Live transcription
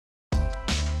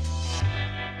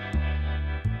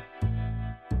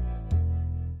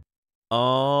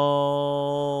All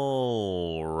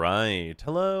right.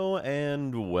 Hello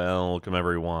and welcome,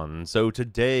 everyone. So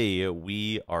today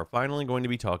we are finally going to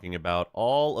be talking about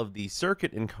all of the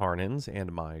circuit incarnons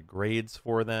and my grades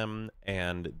for them,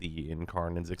 and the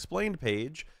incarnons explained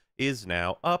page is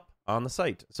now up on the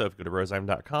site. So if you go to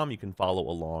brozime.com, you can follow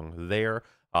along there.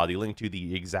 The link to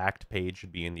the exact page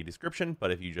should be in the description,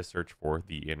 but if you just search for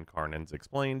the incarnons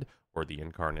explained or the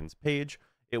incarnons page,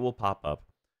 it will pop up.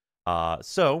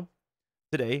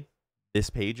 Today, this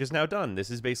page is now done. This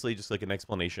is basically just like an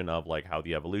explanation of like how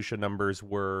the evolution numbers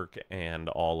work and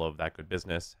all of that good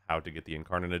business, how to get the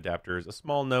incarnate adapters. A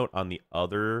small note on the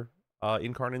other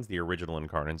incarnons, the original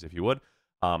incarnons, if you would.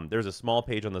 There's a small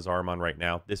page on the Zarmon right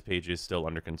now. This page is still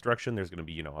under construction. There's going to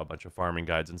be, a bunch of farming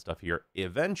guides and stuff here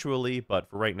eventually, but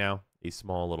for right now, a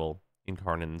small little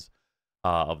incarnons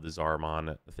of the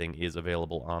Zarmon thing is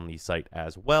available on the site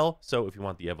as well. So if you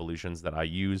want the evolutions that I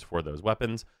use for those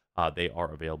weapons, they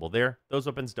are available there. Those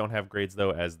weapons don't have grades, though,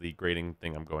 as the grading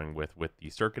thing I'm going with the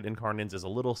circuit incarnons is a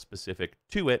little specific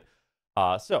to it.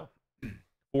 So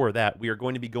for that, we are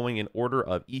going to be going in order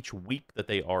of each week that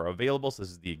they are available. So this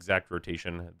is the exact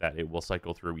rotation that it will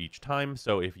cycle through each time.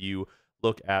 So if you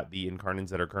look at the incarnons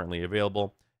that are currently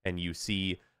available and you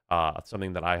see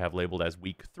something that I have labeled as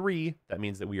week 3, that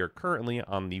means that we are currently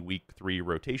on the week 3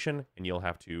 rotation, and you'll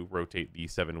have to rotate the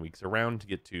 7 weeks around to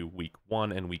get to week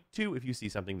 1 and week 2 if you see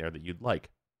something there that you'd like,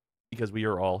 because we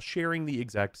are all sharing the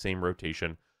exact same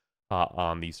rotation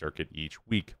on the circuit each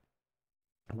week.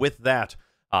 With that,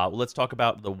 let's talk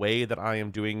about the way that I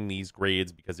am doing these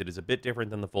grades, because it is a bit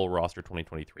different than the full roster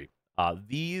 2023.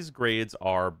 These grades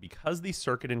are, because the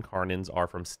circuit incarnons are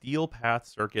from Steel Path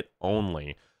circuit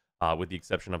only, with the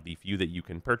exception of the few that you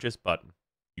can purchase, but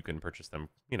you can purchase them,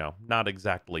 not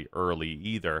exactly early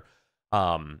either.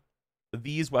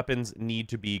 These weapons need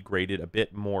to be graded a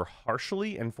bit more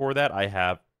harshly, and for that I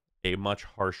have a much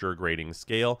harsher grading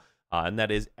scale, and that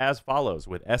is as follows,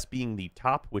 with S being the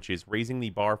top, which is raising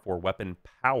the bar for weapon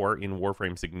power in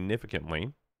Warframe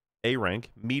significantly. A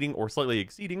rank, meeting or slightly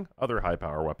exceeding other high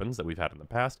power weapons that we've had in the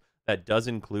past. That does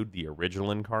include the original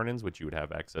incarnons, which you would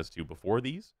have access to before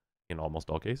these, in almost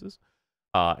all cases.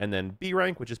 And then B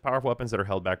rank, which is powerful weapons that are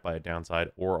held back by a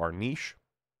downside or are niche.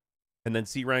 And then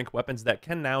C rank, weapons that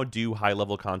can now do high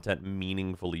level content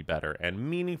meaningfully better. And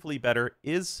meaningfully better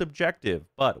is subjective,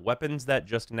 but weapons that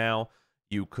just now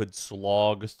you could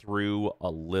slog through a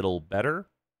little better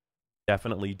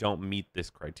definitely don't meet this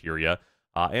criteria.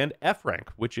 And F rank,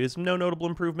 which is no notable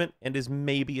improvement and is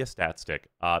maybe a stat stick.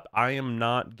 I am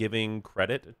not giving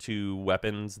credit to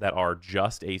weapons that are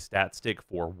just a stat stick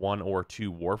for 1 or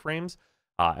 2 Warframes,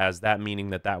 as that meaning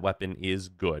that that weapon is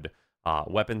good.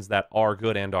 Weapons that are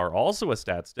good and are also a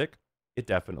stat stick, it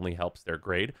definitely helps their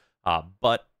grade.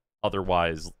 But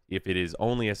otherwise, if it is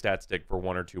only a stat stick for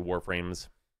 1 or 2 Warframes,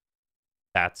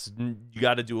 you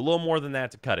got to do a little more than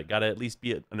that to cut it. Got to at least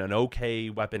be an okay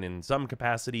weapon in some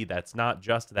capacity that's not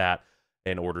just that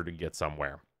in order to get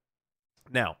somewhere.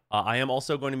 Now, I am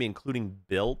also going to be including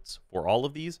builds for all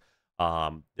of these.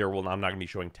 I'm not going to be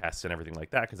showing tests and everything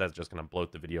like that, because that's just going to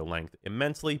bloat the video length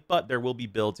immensely, but there will be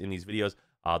builds in these videos.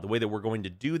 The way that we're going to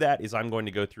do that is I'm going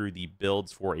to go through the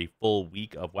builds for a full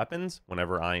week of weapons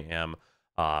whenever I am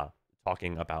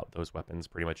talking about those weapons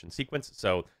pretty much in sequence.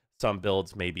 So some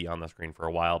builds may be on the screen for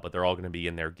a while, but they're all going to be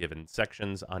in their given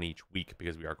sections on each week,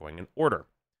 because we are going in order.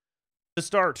 To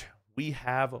start, we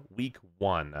have week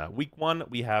 1. Week 1,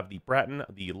 we have the Bratton,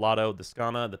 the Lotto, the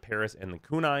Skana, the Paris, and the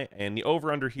Kunai. And the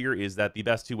over-under here is that the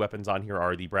best 2 weapons on here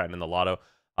are the Bratton and the Lotto.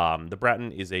 The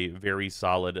Bratton is a very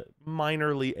solid,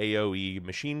 minorly AoE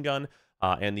machine gun,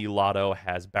 and the Lotto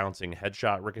has bouncing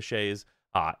headshot ricochets.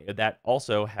 That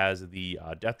also has the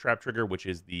Death Trap trigger, which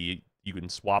is you can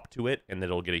swap to it, and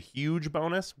it'll get a huge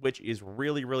bonus, which is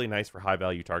really, really nice for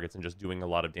high-value targets and just doing a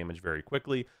lot of damage very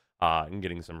quickly, and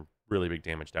getting some really big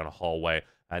damage down a hallway.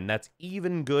 And that's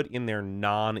even good in their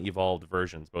non-evolved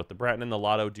versions. Both the Bratton and the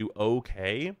Lotto do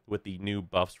okay with the new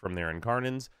buffs from their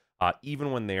Incarnons,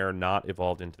 even when they are not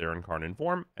evolved into their Incarnon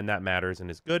form, and that matters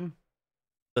and is good.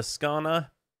 The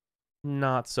Skana,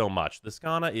 not so much. The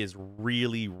Skana is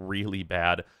really, really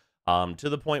bad, to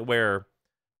the point where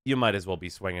you might as well be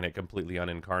swinging it completely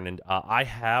unincarnate. I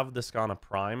have the Skana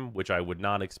Prime, which I would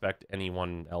not expect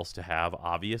anyone else to have,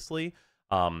 obviously.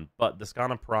 But the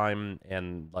Skana Prime,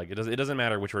 and like it doesn't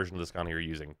matter which version of the Skana you're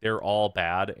using. They're all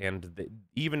bad, and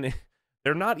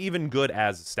they're not even good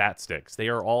as stat sticks. They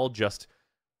are all just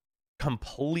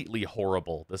completely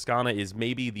horrible. The Skana is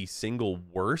maybe the single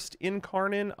worst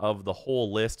Incarnon of the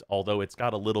whole list, although it's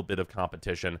got a little bit of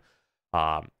competition.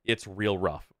 It's real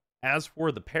rough. As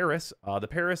for the Paris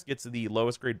gets the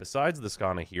lowest grade besides the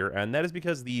Skana here, and that is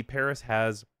because the Paris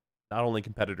has not only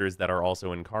competitors that are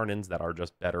also Incarnons that are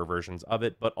just better versions of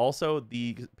it, but also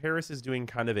the Paris is doing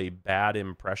kind of a bad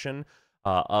impression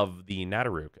of the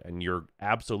Nataruk, and you're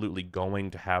absolutely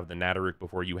going to have the Nataruk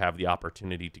before you have the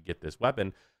opportunity to get this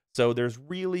weapon. So there's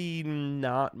really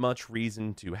not much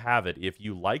reason to have it. If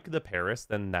you like the Paris,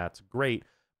 then that's great,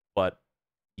 but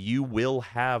you will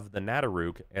have the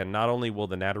Nataruk, and not only will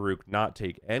the Nataruk not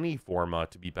take any forma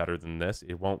to be better than this,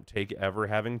 it won't take ever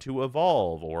having to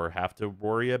evolve or have to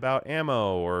worry about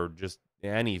ammo or just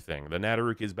anything. The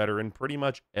Nataruk is better in pretty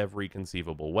much every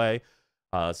conceivable way.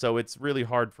 So it's really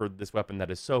hard for this weapon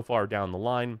that is so far down the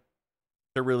line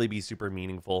to really be super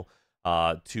meaningful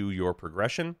to your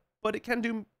progression, but it can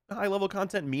do high level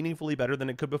content meaningfully better than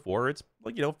it could before. It's,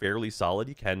 like, fairly solid.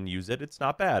 You can use it. It's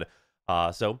not bad.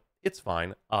 So it's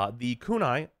fine. The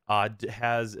kunai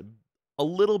has a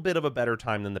little bit of a better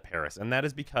time than the Paris, and that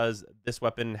is because this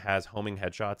weapon has homing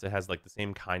headshots. It has like the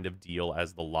same kind of deal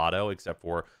as the Lotto, except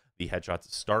for the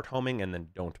headshots start homing and then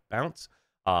don't bounce.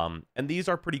 And these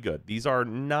are pretty good. These are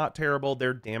not terrible.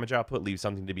 Their damage output leaves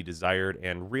something to be desired,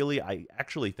 and really, I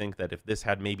actually think that if this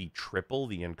had maybe triple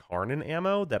the Incarnon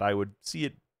ammo, that I would see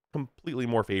it completely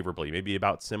more favorably, maybe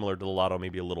about similar to the Lotto,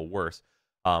 maybe a little worse.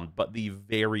 But the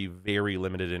very, very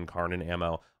limited Incarnon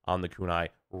ammo on the kunai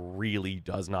really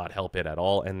does not help it at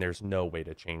all, and there's no way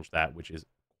to change that, which is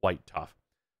quite tough.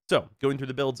 So, going through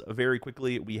the builds very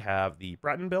quickly, we have the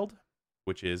Bratton build,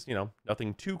 which is,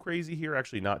 nothing too crazy here,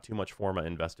 actually not too much forma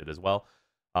invested as well.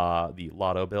 The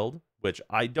Lotto build, which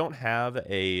I don't have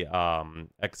a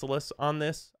Exilus on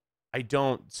this. I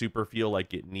don't super feel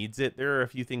like it needs it. There are a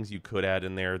few things you could add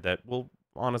in there that will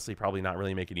honestly probably not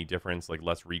really make any difference, like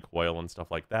less recoil and stuff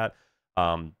like that.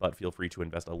 But feel free to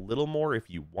invest a little more if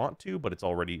you want to, but it's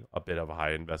already a bit of a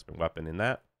high investment weapon in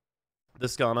that. The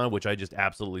Skana, which I just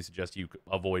absolutely suggest you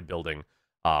avoid building.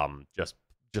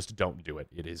 Just don't do it.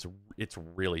 It's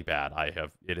really bad.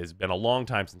 It has been a long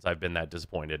time since I've been that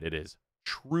disappointed. It is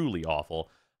truly awful.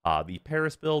 The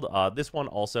Paris build, this one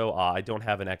also, I don't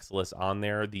have an Exilus on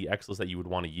there. The Exilus that you would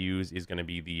want to use is going to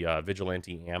be the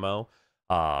Vigilante ammo,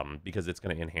 because it's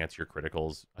going to enhance your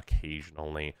criticals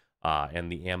occasionally.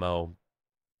 And the ammo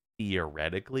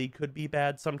theoretically could be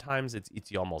bad sometimes.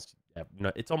 It's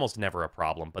almost never a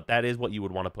problem, but that is what you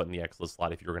would want to put in the Exilus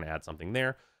slot if you're going to add something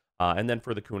there. And then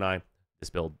for the kunai, this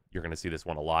build, you're going to see this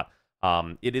one a lot.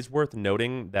 It is worth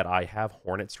noting that I have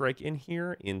Hornet Strike in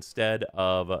here instead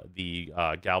of the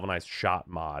Galvanized Shot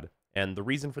mod. And the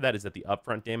reason for that is that the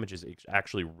upfront damage is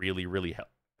actually really, really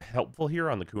helpful here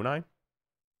on the kunai.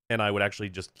 And I would actually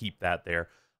just keep that there.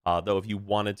 Though if you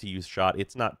wanted to use Shot,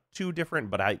 it's not too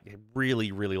different, but I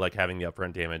really, really like having the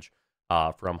upfront damage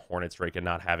from Hornet Strike and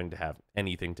not having to have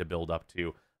anything to build up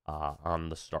to on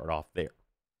the start off there.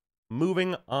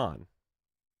 Moving on.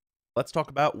 Let's talk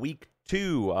about week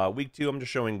 2. Week 2, I'm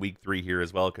just showing week 3 here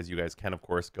as well, because you guys can, of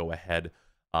course, go ahead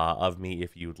of me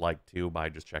if you'd like to by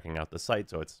just checking out the site.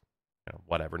 So it's,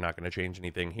 whatever, not going to change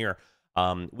anything here.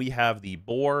 We have the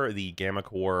Boar, the Gamma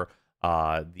Core,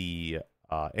 the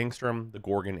Angstrom, the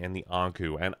Gorgon, and the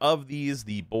Anku. And of these,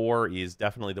 the Boar is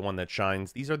definitely the one that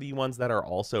shines. These are the ones that are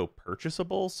also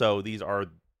purchasable. So these are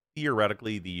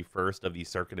theoretically the first of the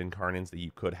Circuit Incarnons that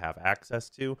you could have access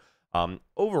to.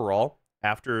 Overall,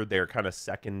 after their kind of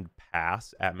second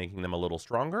pass at making them a little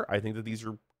stronger, I think that these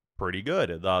are pretty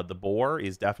good. The Boar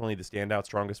is definitely the standout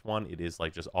strongest one. It is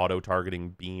like just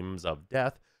auto-targeting beams of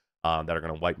death that are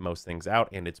going to wipe most things out,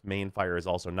 and its main fire is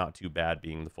also not too bad,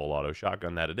 being the full auto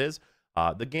shotgun that it is.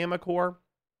 The Gamma Core,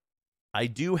 I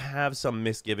do have some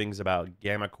misgivings about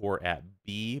Gamma Core at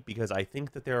B, because I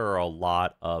think that there are a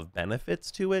lot of benefits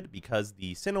to it, because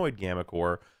the Synoid Gamma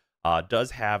Core does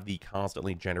have the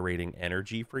constantly generating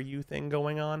energy for you thing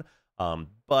going on,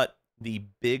 but the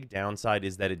big downside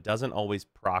is that it doesn't always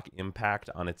proc impact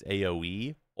on its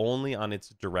AoE, only on its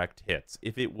direct hits.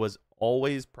 If it was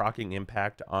always procking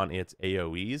impact on its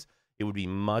AoEs, it would be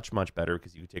much, much better,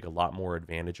 because you could take a lot more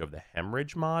advantage of the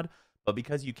Hemorrhage mod. But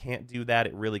because you can't do that,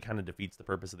 it really kind of defeats the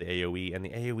purpose of the AoE, and the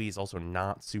AoE is also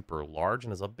not super large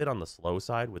and is a bit on the slow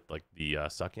side with like the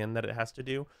suck-in that it has to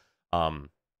do.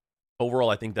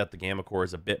 Overall, I think that the Gamma Core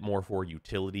is a bit more for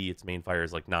utility. Its main fire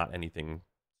is like not anything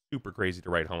super crazy to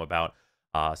write home about.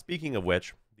 Speaking of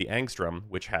which, the Angstrom,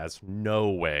 which has no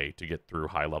way to get through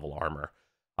high-level armor.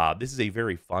 This is a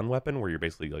very fun weapon where you're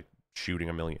basically like shooting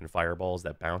a million fireballs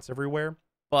that bounce everywhere,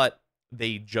 but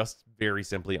they just very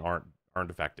simply aren't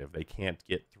effective. They can't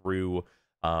get through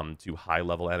to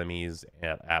high-level enemies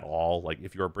at all. Like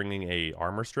if you're bringing a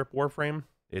armor strip Warframe,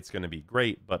 it's going to be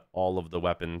great, but all of the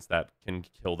weapons that can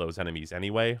kill those enemies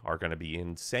anyway are going to be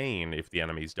insane if the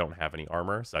enemies don't have any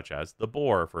armor, such as the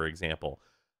boar, for example.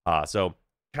 So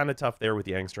kind of tough there with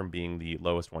the angstrom being the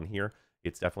lowest one here.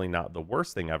 It's definitely not the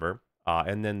worst thing ever.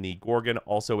 And then the Gorgon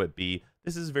also at B.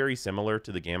 This is very similar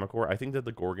to the Gamma Core. I think that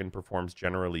the Gorgon performs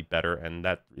generally better, and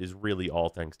that is really all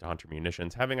thanks to Hunter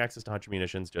Munitions. Having access to Hunter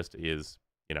Munitions just is,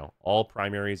 all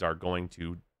primaries are going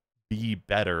to be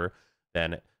better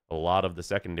than a lot of the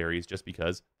secondaries just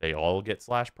because they all get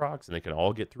slash procs and they can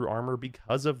all get through armor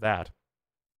because of that.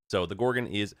 So the Gorgon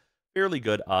is fairly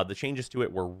good. The changes to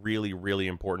it were really, really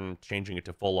important. Changing it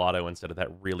to full auto instead of that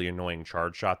really annoying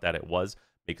charge shot that it was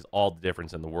makes all the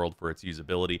difference in the world for its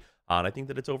usability. And I think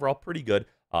that it's overall pretty good.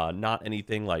 Not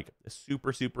anything like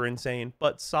super, super insane,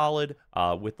 but solid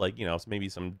with maybe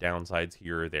some downsides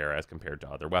here or there as compared to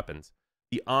other weapons.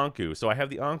 The Anku. So I have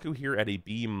the Anku here at a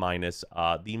B-.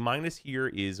 The minus here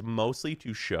is mostly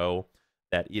to show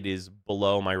that it is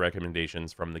below my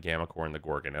recommendations from the Gamma Core and the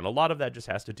Gorgon. And a lot of that just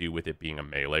has to do with it being a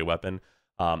melee weapon.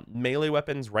 Melee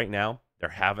weapons right now, they're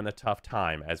having a tough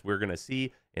time, as we're going to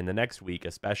see in the next week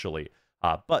especially.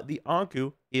 But the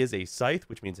Anku is a scythe,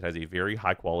 which means it has a very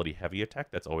high-quality heavy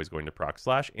attack that's always going to proc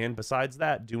slash. And besides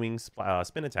that, doing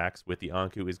spin attacks with the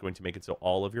Anku is going to make it so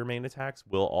all of your main attacks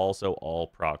will also all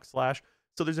proc slash.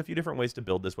 So there's a few different ways to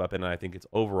build this weapon, and I think it's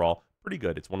overall pretty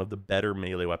good. It's one of the better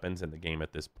melee weapons in the game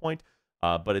at this point,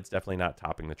 but it's definitely not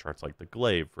topping the charts like the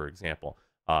Glaive, for example.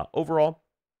 Overall,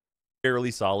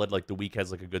 fairly solid. Like, the week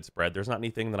has like a good spread. There's not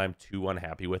anything that I'm too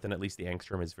unhappy with, and at least the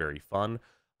angstrom is very fun.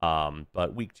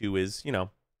 But week 2 is,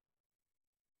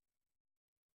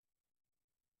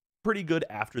 pretty good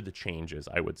after the changes,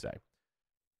 I would say.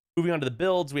 Moving on to the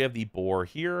builds, we have the Boar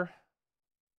here.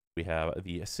 We have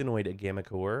the Sinoid Gamma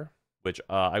Core, which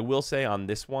I will say on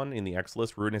this one in the X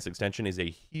list, Ruinous Extension is a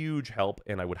huge help,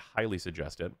 and I would highly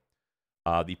suggest it.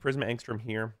 The Prisma Angstrom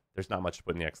here, there's not much to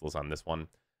put in the X list on this one.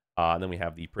 And then we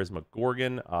have the Prisma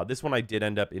Gorgon. This one I did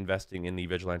end up investing in the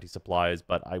Vigilante supplies,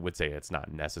 but I would say it's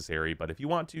not necessary. But if you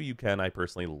want to, you can. I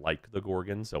personally like the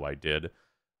Gorgon, so I did.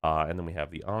 And then we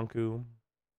have the Anku.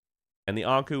 And the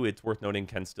Anku, it's worth noting,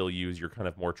 can still use your kind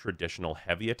of more traditional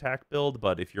heavy attack build,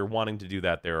 but if you're wanting to do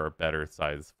that, there are better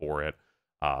sides for it.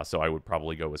 So I would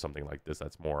probably go with something like this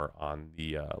that's more on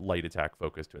the light attack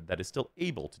focus to it, that is still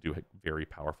able to do very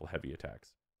powerful heavy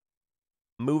attacks.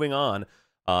 Moving on,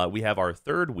 we have our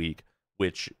third week,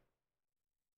 which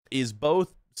is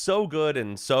both so good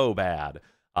and so bad,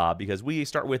 because we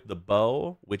start with the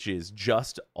bow, which is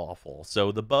just awful.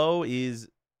 So the bow is,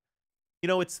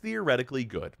 it's theoretically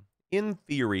good. In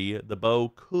theory, the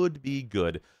bow could be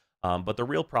good. But the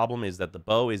real problem is that the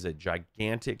bow is a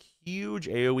gigantic, huge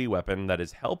AoE weapon that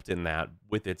is helped in that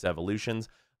with its evolutions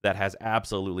that has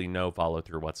absolutely no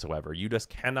follow-through whatsoever. You just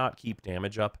cannot keep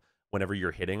damage up whenever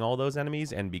you're hitting all those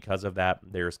enemies, and because of that,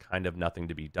 there's kind of nothing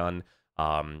to be done.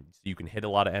 You can hit a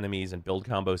lot of enemies and build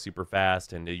combos super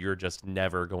fast, and you're just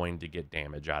never going to get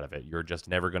damage out of it. You're just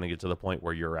never going to get to the point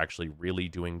where you're actually really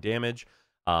doing damage.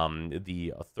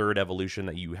 The third evolution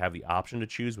that you have the option to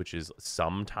choose, which is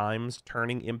sometimes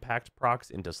turning impact procs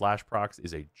into slash procs,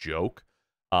 is a joke.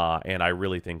 And I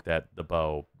really think that the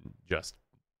bow just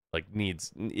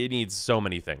needs so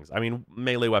many things. I mean,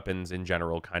 melee weapons in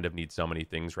general kind of need so many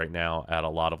things right now at a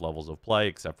lot of levels of play,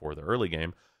 except for the early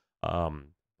game.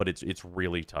 But it's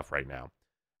really tough right now.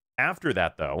 After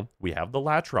that, though, we have the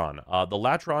Latron. The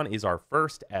Latron is our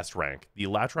first S rank. The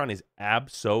Latron is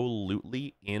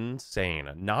absolutely insane.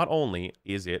 Not only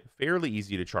is it fairly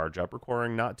easy to charge up,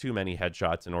 requiring not too many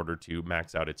headshots in order to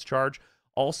max out its charge,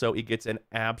 also it gets an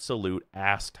absolute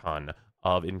ass ton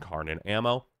of Incarnon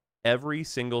ammo. Every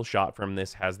single shot from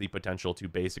this has the potential to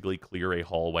basically clear a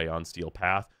hallway on Steel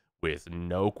Path with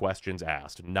no questions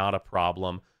asked. Not a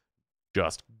problem.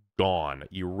 Just gone,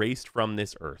 erased from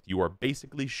this earth. You are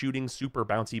basically shooting super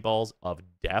bouncy balls of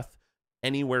death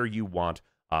anywhere you want.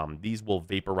 These will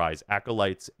vaporize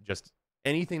acolytes. Just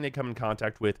anything they come in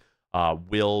contact with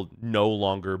will no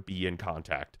longer be in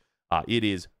contact. It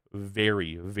is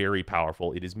very, very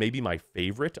powerful. It is maybe my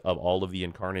favorite of all of the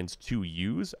Incarnons to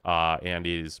use, and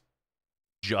is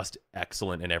just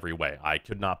excellent in every way. I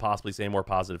could not possibly say more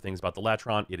positive things about the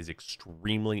Latron. It is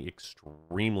extremely,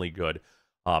 extremely good.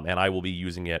 And I will be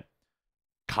using it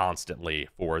constantly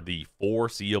for the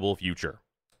foreseeable future.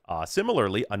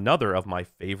 Similarly, another of my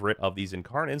favorite of these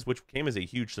Incarnons, which came as a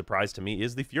huge surprise to me,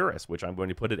 is the Furus, which I'm going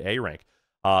to put at A rank.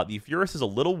 The Furus is a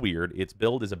little weird. Its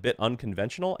build is a bit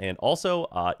unconventional, and also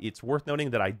it's worth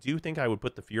noting that I do think I would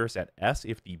put the Furus at S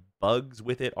if the bugs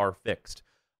with it are fixed.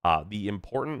 The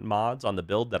important mods on the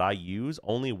build that I use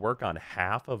only work on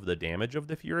half of the damage of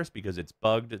the Furus because it's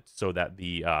bugged so that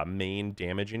the main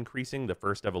damage increasing, the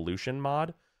first evolution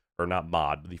mod, or not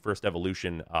mod, the first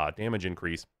evolution damage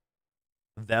increase,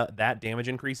 that damage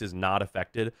increase is not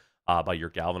affected by your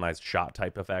galvanized shot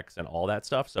type effects and all that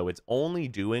stuff. So it's only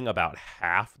doing about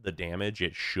half the damage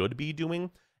it should be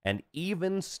doing. And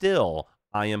even still,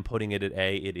 I am putting it at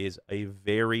A. It is a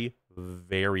very,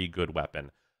 very good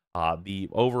weapon. The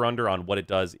over under on what it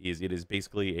does is it is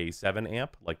basically a 7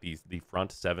 amp, like the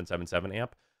front 777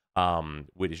 amp,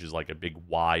 which is like a big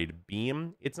wide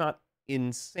beam. It's not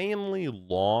insanely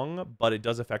long, but it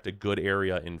does affect a good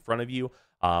area in front of you.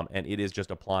 And it is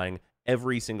just applying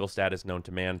every single status known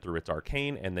to man through its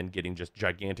arcane, and then getting just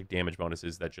gigantic damage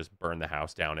bonuses that just burn the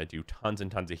house down and do tons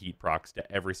and tons of heat procs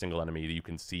to every single enemy that you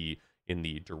can see in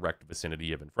the direct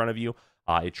vicinity of in front of you.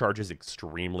 It charges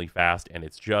extremely fast, and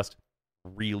it's just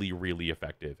really, really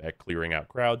effective at clearing out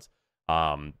crowds.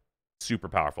 Super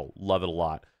powerful. Love it a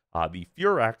lot. The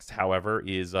Furax, however,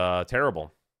 is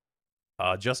terrible.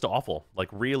 Just awful. Like,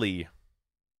 really,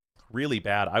 really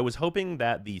bad. I was hoping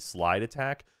that the slide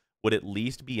attack would at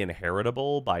least be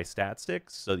inheritable by stat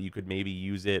sticks, so that you could maybe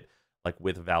use it like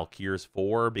with Valkyr's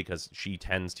 4, because she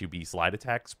tends to be slide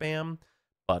attack spam.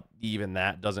 But even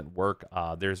that doesn't work.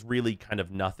 There's really kind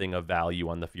of nothing of value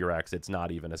on the Furax. It's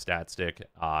not even a stat stick,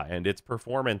 and its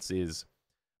performance is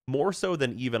more so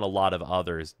than even a lot of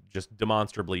others, just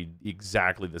demonstrably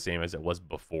exactly the same as it was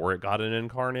before it got an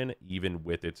Incarnon, even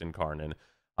with its Incarnon.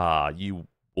 You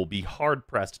will be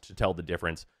hard-pressed to tell the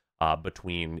difference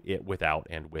between it without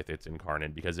and with its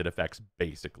Incarnon, because it affects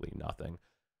basically nothing.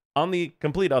 On the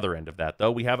complete other end of that,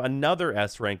 though, we have another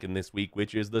S rank in this week,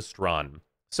 which is the Strun.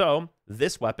 So,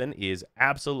 this weapon is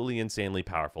absolutely insanely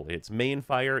powerful. Its main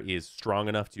fire is strong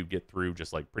enough to get through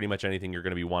just like pretty much anything you're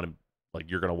going to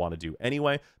want to do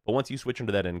anyway. But once you switch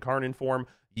into that Incarnon form,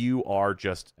 you are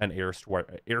just an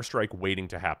airstrike waiting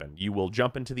to happen. You will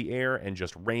jump into the air and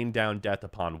just rain down death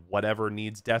upon whatever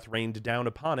needs death rained down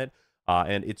upon it,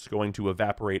 and it's going to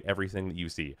evaporate everything that you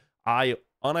see. I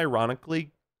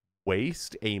unironically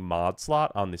waste a mod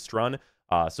slot on the Strun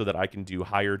so that I can do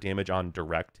higher damage on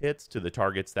direct hits to the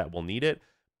targets that will need it.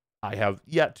 I have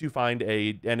yet to find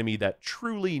a enemy that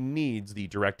truly needs the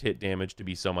direct hit damage to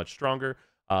be so much stronger.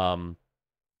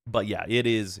 But yeah, it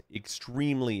is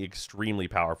extremely, extremely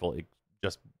powerful.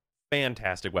 Just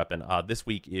fantastic weapon. This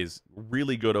week is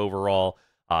really good overall,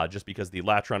 just because the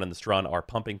Latron and the Strun are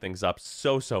pumping things up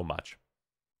so much.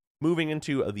 Moving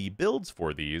into the builds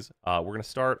for these, we're going to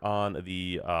start on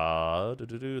the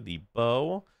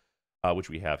bow, which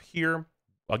we have here.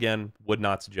 Again, would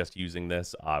not suggest using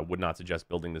this. Would not suggest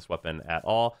building this weapon at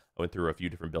all. I went through a few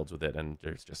different builds with it, and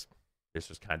there's just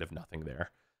kind of nothing there.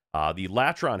 The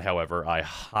Latron, however, I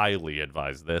highly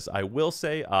advise this. I will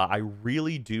say I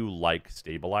really do like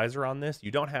Stabilizer on this. You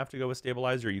don't have to go with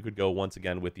Stabilizer. You could go, once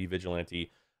again, with the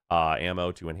Vigilante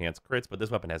ammo to enhance crits, but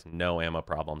this weapon has no ammo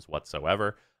problems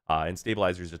whatsoever. And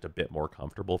Stabilizer is just a bit more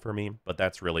comfortable for me, but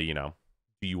that's really,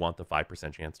 do you want the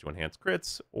 5% chance to enhance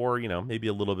crits, or, maybe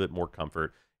a little bit more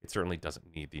comfort? It certainly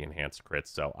doesn't need the enhanced crits,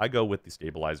 so I go with the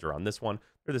Stabilizer on this one.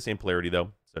 They're the same polarity,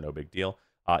 though, so no big deal.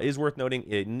 Is worth noting,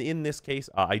 in this case,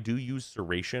 I do use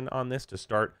Serration on this to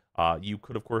start. You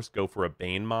could, of course, go for a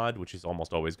Bane mod, which is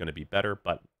almost always going to be better,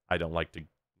 but I don't like to,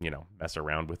 mess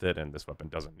around with it, and this weapon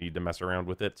doesn't need to mess around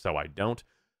with it, so I don't.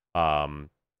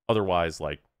 Otherwise,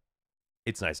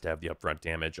 it's nice to have the upfront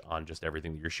damage on just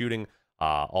everything that you're shooting.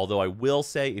 Although I will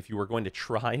say, if you were going to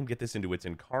try and get this into its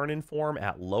Incarnon form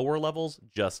at lower levels,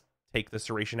 just take the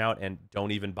Serration out and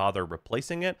don't even bother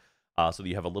replacing it, so that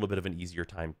you have a little bit of an easier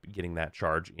time getting that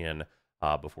charge in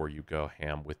before you go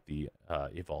ham with the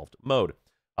evolved mode.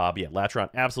 But yeah, Latron,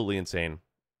 absolutely insane.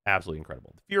 Absolutely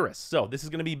incredible. The Furus. So this is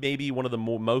going to be maybe one of the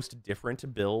most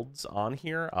different builds on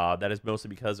here. That is mostly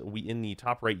because in the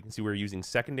top right, you can see we're using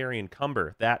Secondary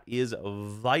Encumber. That is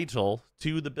vital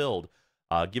to the build.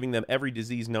 Giving them every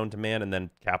disease known to man and then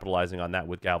capitalizing on that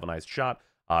with Galvanized Shot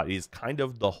is kind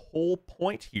of the whole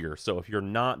point here. So if you're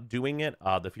not doing it,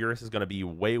 the Furus is going to be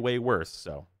way, way worse.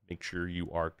 So make sure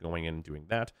you are going in and doing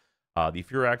that. The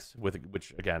Furax,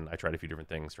 which again, I tried a few different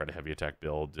things, tried a heavy attack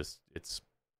build.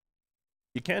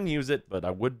 You can use it, but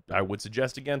I would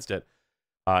suggest against it.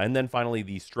 And then finally,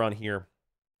 the Strun here.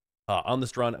 On the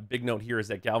Strun, a big note here is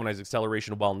that Galvanized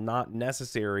Acceleration, while not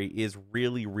necessary, is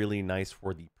really, really nice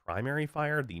for the primary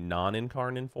fire, the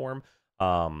non-Incarnon form,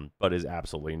 but is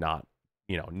absolutely not,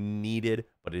 needed,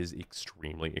 but is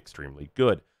extremely, extremely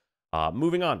good.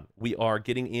 Moving on, we are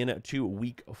getting into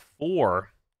week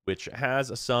 4 which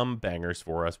has some bangers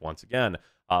for us once again.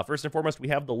 First and foremost, we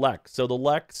have the Lex. So the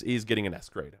Lex is getting an S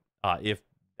grade. If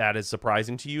that is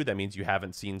surprising to you, that means you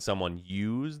haven't seen someone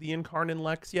use the Incarnon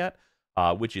Lex yet,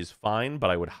 which is fine, but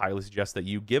I would highly suggest that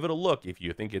you give it a look if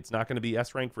you think it's not going to be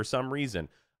S rank for some reason.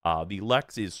 The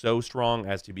Lex is so strong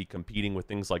as to be competing with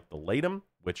things like the Latum,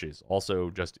 which is also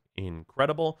just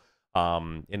incredible,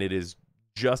 and it is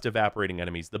just evaporating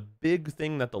enemies. The big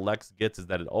thing that the Lex gets is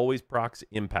that it always procs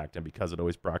impact, and because it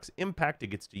always procs impact, it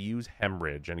gets to use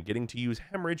hemorrhage, and getting to use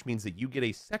hemorrhage means that you get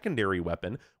a secondary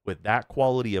weapon with that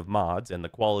quality of mods and the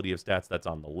quality of stats that's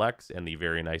on the Lex and the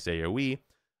very nice AoE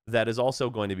that is also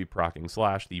going to be proccing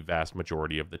slash the vast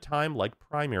majority of the time, like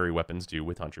primary weapons do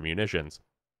with Hunter munitions.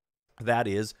 That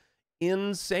is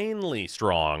insanely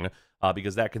strong,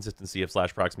 because that consistency of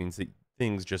slash procs means that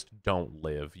things just don't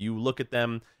live. You look at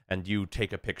them and you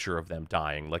take a picture of them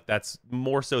dying. Like, that's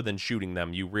more so than shooting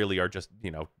them. You really are just,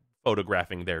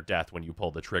 photographing their death when you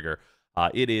pull the trigger.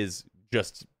 It is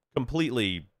just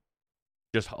completely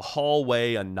just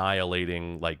hallway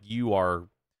annihilating. Like, you are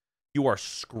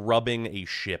scrubbing a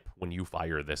ship when you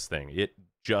fire this thing. It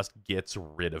just gets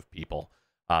rid of people.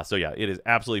 So yeah, it is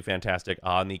absolutely fantastic.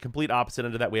 On the complete opposite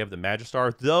end of that, we have the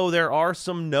Magistar, though there are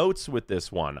some notes with this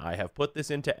one. I have put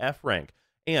this into F rank,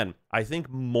 and I think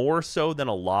more so than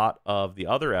a lot of the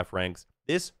other F ranks,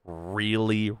 this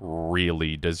really,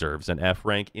 really deserves an F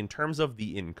rank in terms of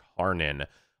the Incarnon.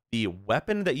 The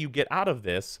weapon that you get out of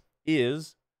this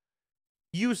is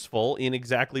useful in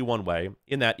exactly one way,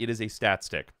 in that it is a stat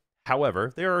stick.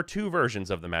 However, there are two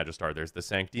versions of the Magistar. There's the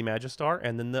Sancti Magistar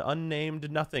and then the Unnamed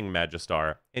Nothing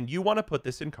Magistar. And you want to put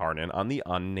this Incarnon on the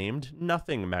Unnamed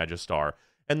Nothing Magistar.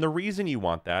 And the reason you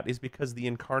want that is because the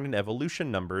Incarnon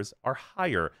evolution numbers are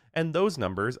higher, and those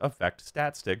numbers affect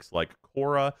stat sticks like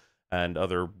Korra and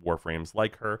other Warframes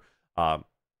like her.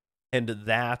 And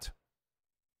that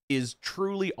is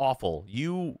truly awful.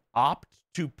 You opt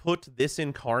to put this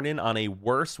Incarnon on a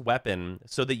worse weapon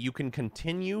so that you can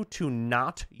continue to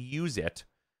not use it,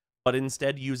 but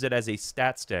instead use it as a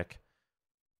stat stick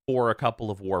for a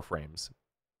couple of Warframes.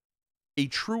 A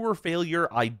truer failure,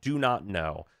 I do not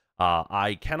know.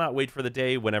 I cannot wait for the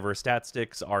day whenever stat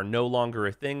sticks are no longer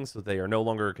a thing, so they are no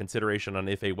longer a consideration on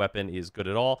if a weapon is good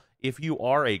at all. If you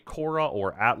are a Korra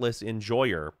or Atlas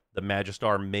enjoyer, the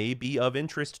Magistar may be of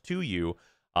interest to you,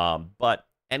 but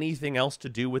anything else to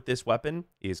do with this weapon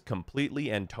is completely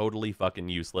and totally fucking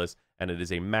useless, and it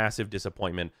is a massive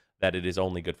disappointment that it is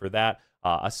only good for that,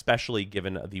 especially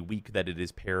given the week that it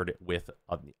is paired with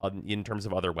in terms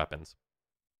of other weapons.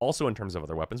 Also, in terms of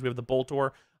other weapons, we have the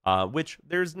Boltor, which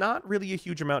there's not really a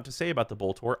huge amount to say about the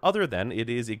Boltor, other than it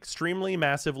is extremely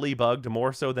massively bugged,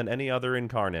 more so than any other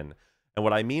Incarnon. And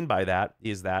what I mean by that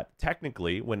is that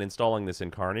technically, when installing this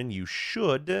Incarnon, you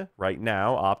should, right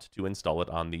now, opt to install it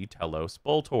on the Telos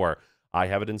Boltor. I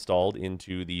have it installed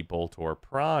into the Boltor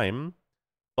Prime,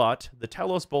 but the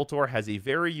Telos Boltor has a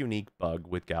very unique bug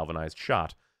with Galvanized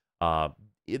Shot.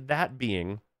 That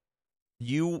being,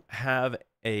 you have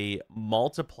a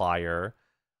multiplier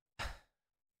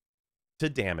to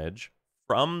damage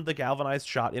from the Galvanized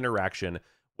Shot interaction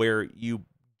where you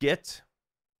get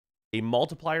a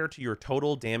multiplier to your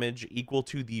total damage equal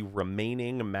to the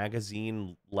remaining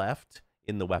magazine left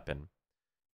in the weapon.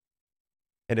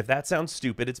 And if that sounds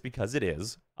stupid, it's because it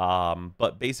is.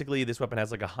 But basically, this weapon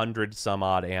has like 100 some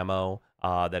odd ammo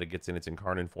that it gets in its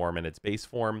Incarnon form and its base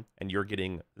form, and you're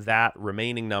getting that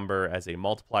remaining number as a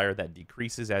multiplier that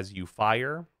decreases as you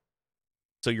fire.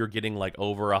 So you're getting like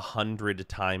over 100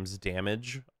 times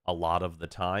damage a lot of the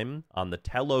time on the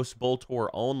Telos Boltor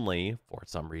only for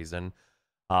some reason.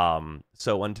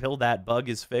 So until that bug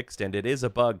is fixed, and it is a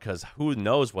bug because who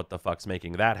knows what the fuck's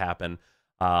making that happen,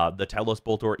 the Telos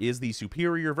Boltor is the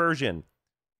superior version.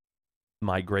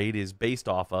 My grade is based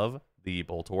off of the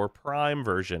Boltor Prime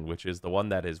version, which is the one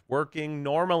that is working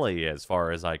normally as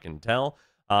far as I can tell,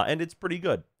 and it's pretty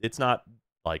good. It's not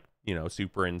like,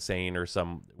 super insane or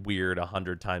some weird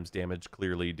 100 times damage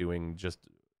clearly doing just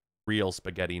real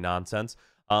spaghetti nonsense.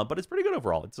 But it's pretty good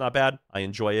overall. It's not bad. I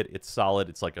enjoy it. It's solid.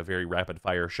 It's like a very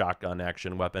rapid-fire shotgun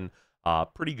action weapon.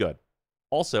 Pretty good.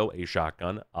 Also a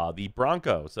shotgun, the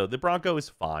Bronco. So the Bronco is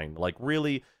fine. Like,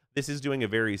 really, this is doing a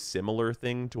very similar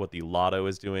thing to what the Lotto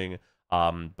is doing,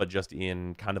 but just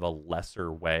in kind of a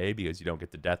lesser way because you don't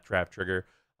get the death trap trigger.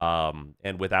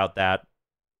 And without that,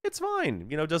 it's fine.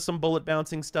 Does some bullet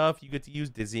bouncing stuff. You get to use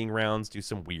dizzying rounds, do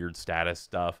some weird status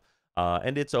stuff,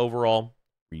 and it's overall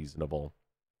reasonable.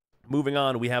 Moving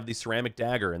on, we have the Ceramic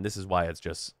Dagger, and this is why it's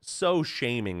just so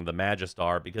shaming the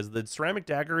Magistar, because the Ceramic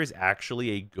Dagger is actually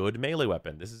a good melee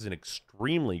weapon. This is an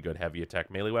extremely good heavy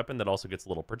attack melee weapon that also gets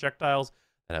little projectiles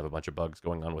that have a bunch of bugs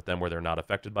going on with them where they're not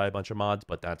affected by a bunch of mods,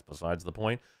 but that's besides the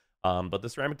point. But the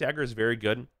Ceramic Dagger is very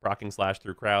good, proccing slash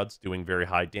through crowds, doing very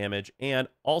high damage, and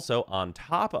also on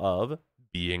top of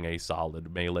being a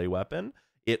solid melee weapon,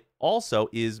 it also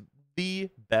is the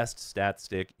best stat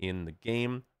stick in the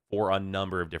game for a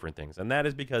number of different things. And that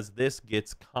is because this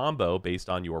gets combo based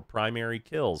on your primary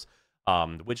kills,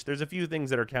 which there's a few things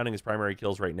that are counting as primary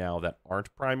kills right now that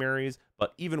aren't primaries,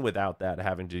 but even without that,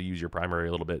 having to use your primary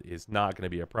a little bit is not going to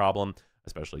be a problem,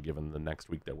 especially given the next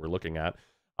week that we're looking at.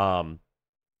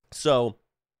 So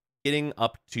getting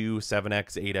up to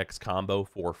 7x, 8x combo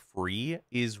for free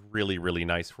is really, really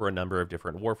nice for a number of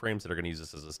different Warframes that are going to use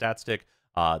this as a stat stick.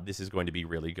 This is going to be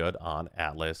really good on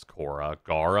Atlas, Korra,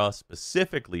 Gara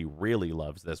specifically really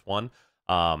loves this one.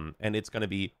 And it's going to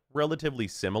be relatively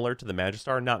similar to the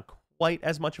Magistar, not quite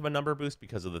as much of a number boost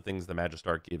because of the things the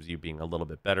Magistar gives you being a little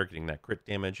bit better, getting that crit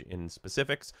damage in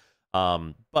specifics.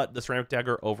 But the Ceramic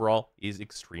Dagger overall is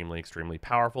extremely, extremely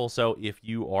powerful. So if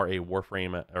you are a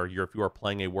Warframe, or if you are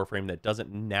playing a Warframe that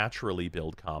doesn't naturally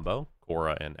build combo,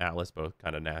 Korra and Atlas both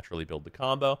kind of naturally build the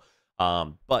combo,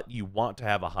 but you want to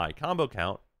have a high combo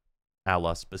count,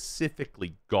 Atlas,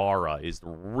 specifically Gara, is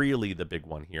really the big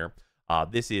one here.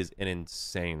 This is an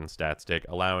insane stat stick,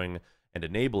 allowing and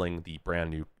enabling the brand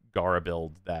new Gara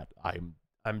build that I'm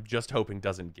just hoping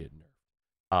doesn't get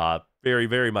nerfed. Very,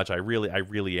 very much. I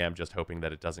really am just hoping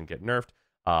that it doesn't get nerfed.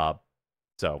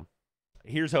 So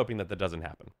here's hoping that that doesn't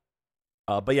happen.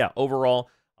 But yeah, overall,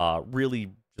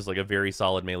 really just like a very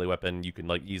solid melee weapon. You can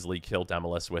like easily kill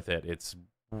Demolus with it. It's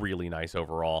really nice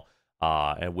overall,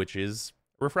 and which is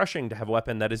refreshing to have a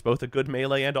weapon that is both a good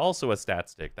melee and also a stat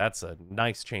stick. That's a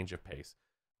nice change of pace.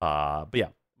 But yeah,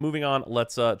 moving on,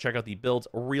 let's check out the builds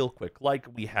real quick. Like,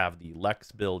 we have the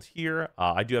Lex build here.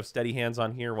 I do have steady hands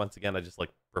on here. Once again, I just like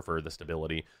prefer the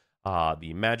stability.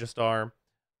 The Magistar,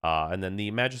 and then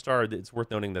the Magistar, it's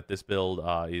worth noting that this build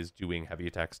is doing heavy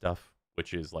attack stuff,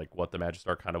 which is like what the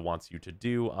Magistar kind of wants you to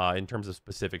do. In terms of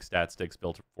specific stat sticks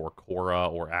built for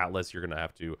Korra or Atlas, you're going to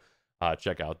have to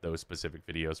check out those specific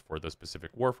videos for those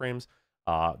specific Warframes.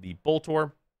 The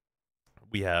Boltor,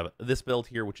 we have this build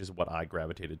here, which is what I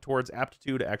gravitated towards.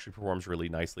 Aptitude actually performs really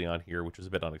nicely on here, which was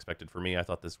a bit unexpected for me. I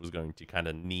thought this was going to kind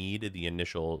of need the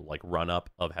initial like run up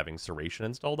of having Serration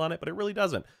installed on it, but it really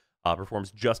doesn't.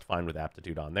 Performs just fine with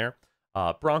Aptitude on there.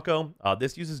 Bronco,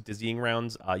 this uses dizzying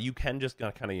rounds. You can just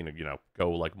kind of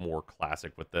go like more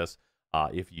classic with this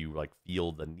if you like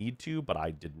feel the need to, but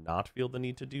I did not feel the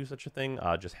need to do such a thing.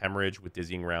 Just hemorrhage with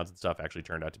dizzying rounds and stuff actually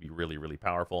turned out to be really, really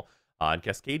powerful. And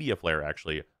Cascadia Flare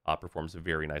actually performs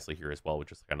very nicely here as well,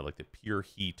 which is kind of like the pure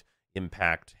heat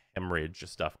impact hemorrhage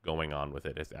stuff going on with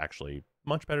it. It's actually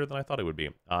much better than I thought it would be.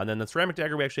 And then the Ceramic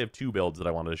Dagger, we actually have two builds that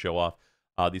I wanted to show off.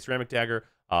 The Ceramic Dagger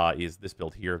is this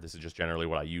build here. This is just generally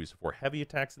what I use for heavy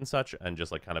attacks and such, and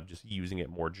just like kind of just using it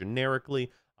more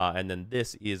generically. And then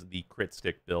this is the crit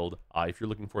stick build. If you're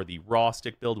looking for the raw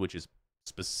stick build, which is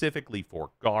specifically for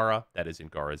Gara, that is in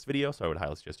Gara's video, so I would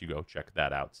highly suggest you go check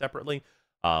that out separately.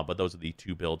 But those are the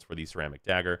two builds for the Ceramic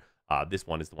Dagger. This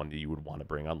one is the one that you would want to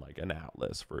bring on like an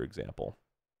Atlas, for example.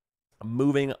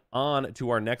 Moving on to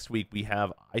our next week, we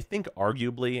have, I think,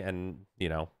 arguably, and,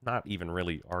 not even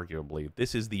really arguably,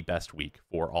 this is the best week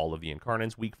for all of the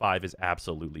Incarnons. Week 5 is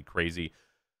absolutely crazy.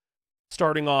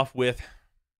 Starting off with,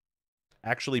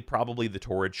 actually, probably the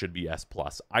Torrid should be S+.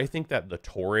 I think that the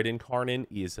Torrid Incarnon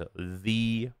is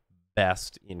the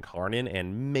best Incarnon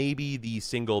and maybe the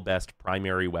single best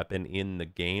primary weapon in the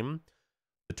game.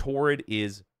 The Torrid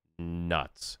is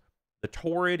nuts. The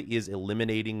Torrid is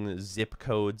eliminating zip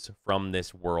codes from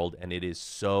this world, and it is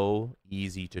so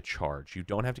easy to charge. You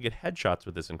don't have to get headshots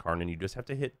with this Incarnon. You just have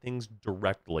to hit things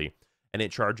directly, and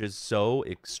it charges so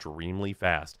extremely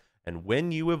fast. And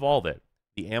when you evolve it,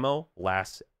 the ammo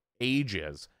lasts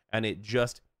ages, and it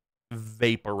just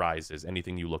vaporizes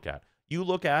anything you look at. You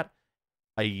look at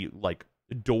a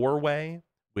doorway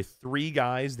with 3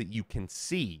 guys that you can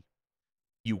see.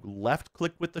 You left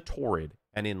click with the Torrid,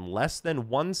 and in less than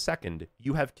 1 second,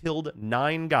 you have killed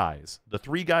 9 guys. The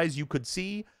 3 guys you could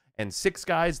see, and 6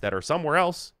 guys that are somewhere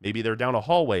else. Maybe they're down a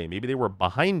hallway. Maybe they were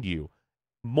behind you.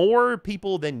 More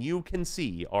people than you can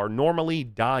see are normally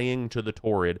dying to the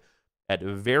Torrid at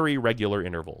very regular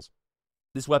intervals.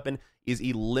 This weapon is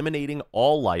eliminating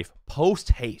all life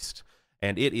post-haste,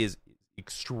 and it is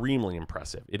extremely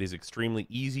impressive. It is extremely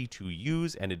easy to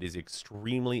use, and it is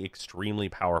extremely, extremely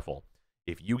powerful.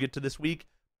 If you get to this week,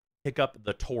 pick up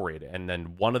the Torrid and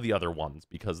then one of the other ones,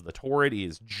 because the Torrid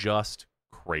is just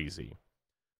crazy.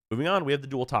 Moving on, we have the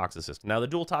Dual Toxicist. Now, the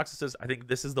Dual Toxicist, I think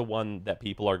this is the one that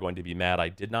people are going to be mad I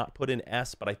did not put in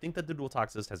S, but I think that the Dual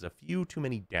Toxicist has a few too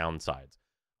many downsides.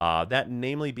 That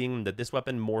namely being that this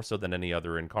weapon, more so than any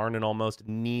other Incarnon almost,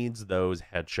 needs those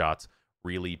headshots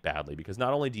really badly. Because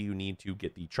not only do you need to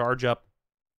get the charge up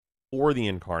for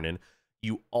the Incarnon,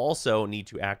 you also need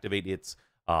to activate its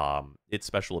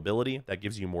special ability that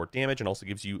gives you more damage and also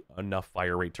gives you enough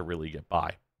fire rate to really get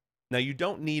by. Now, you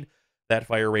don't need that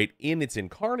fire rate in its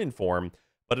Incarnon form,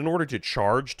 but in order to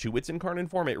charge to its Incarnon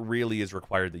form, it really is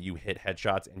required that you hit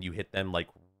headshots and you hit them like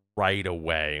right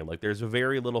away. Like, there's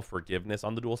very little forgiveness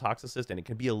on the dual toxicist, and it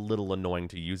can be a little annoying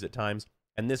to use at times.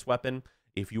 And this weapon,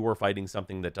 if you are fighting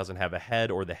something that doesn't have a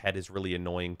head or the head is really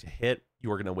annoying to hit, you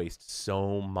are going to waste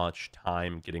so much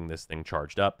time getting this thing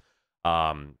charged up.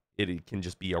 It can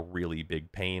just be a really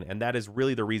big pain, and that is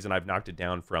really the reason I've knocked it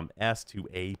down from S to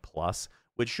A+,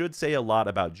 which should say a lot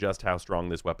about just how strong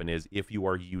this weapon is if you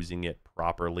are using it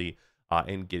properly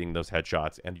and getting those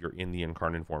headshots and you're in the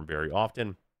Incarnon form very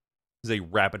often. It's a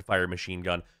rapid-fire machine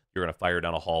gun. You're going to fire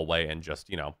down a hallway and just,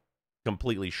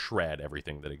 completely shred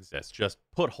everything that exists. Just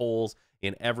put holes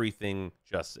in everything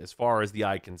just as far as the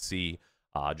eye can see.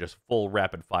 Just full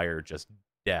rapid fire, just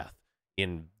death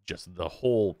in just the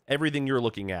whole, everything you're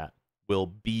looking at will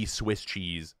be Swiss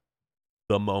cheese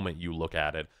the moment you look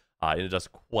at it. And it does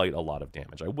quite a lot of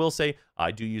damage. I will say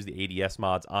I do use the ADS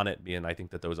mods on it, and I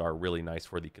think that those are really nice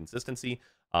for the consistency.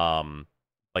 But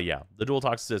yeah, the dual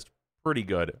toxicist, pretty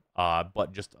good.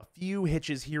 But just a few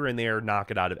hitches here and there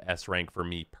knock it out of S rank for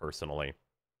me personally.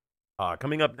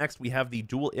 Coming up next, we have the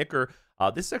dual Ichor.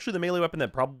 This is actually the melee weapon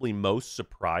that probably most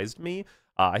surprised me.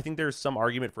 I think there's some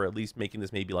argument for at least making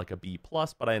this maybe like a B+,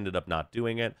 but I ended up not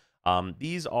doing it.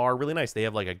 These are really nice. They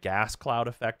have like a gas cloud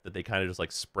effect that they kind of just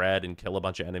like spread and kill a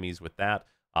bunch of enemies with that,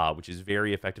 which is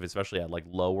very effective, especially at like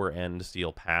lower end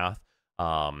steel path.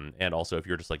 And also if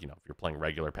you're just like, if you're playing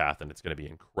regular path, then it's going to be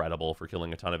incredible for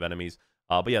killing a ton of enemies.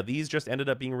 But yeah, these just ended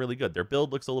up being really good. Their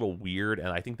build looks a little weird, and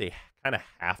I think they kind of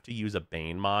have to use a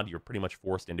Bane mod. You're pretty much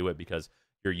forced into it because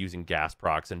you're using gas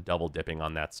procs and double dipping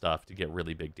on that stuff to get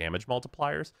really big damage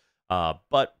multipliers.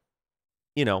 But,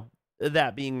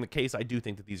 that being the case, I do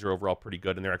think that these are overall pretty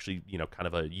good, and they're actually, kind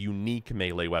of a unique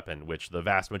melee weapon, which the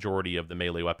vast majority of the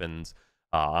melee weapons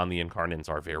on the Incarnons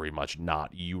are very much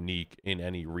not unique in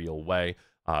any real way.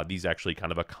 These actually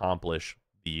kind of accomplish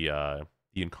the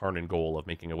Incarnon goal of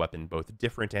making a weapon both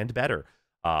different and better,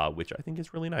 which I think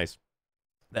is really nice.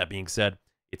 That being said,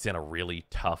 it's in a really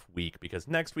tough week because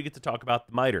next we get to talk about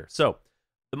the Miter. So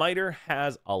the Miter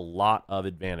has a lot of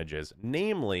advantages.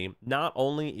 Namely, not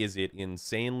only is it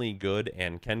insanely good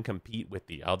and can compete with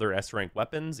the other S-rank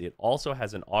weapons, it also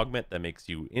has an augment that makes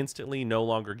you instantly no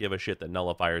longer give a shit that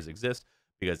nullifiers exist,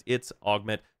 because its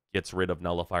augment gets rid of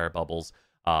nullifier bubbles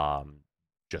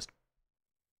just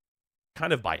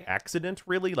kind of by accident,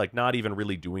 really, like not even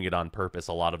really doing it on purpose.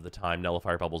 A lot of the time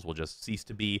nullifier bubbles will just cease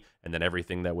to be, and then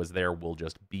everything that was there will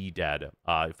just be dead.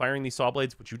 Firing these saw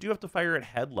blades, which you do have to fire at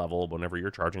head level whenever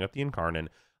you're charging up the Incarnon,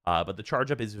 but the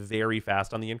charge up is very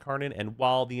fast on the Incarnon, and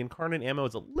while the Incarnon ammo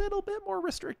is a little bit more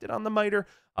restricted on the Miter,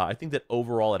 I think that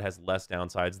overall it has less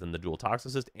downsides than the dual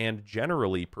toxicist and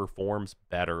generally performs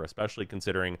better, especially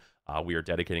considering we are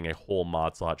dedicating a whole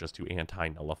mod slot just to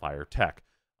anti-nullifier tech.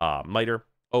 Miter,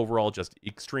 overall, just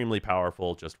extremely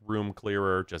powerful, just room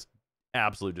clearer, just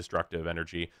absolute destructive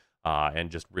energy, and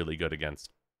just really good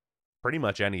against pretty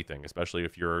much anything, especially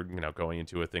if you're, going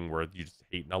into a thing where you just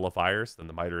hate nullifiers, then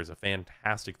the Miter is a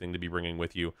fantastic thing to be bringing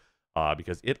with you,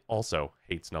 because it also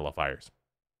hates nullifiers.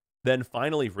 Then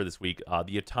finally for this week,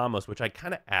 the Atamos, which I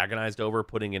kind of agonized over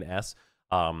putting in S.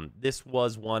 This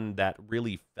was one that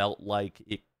really felt like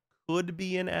it could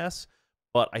be an S,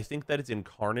 but I think that its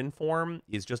Incarnon form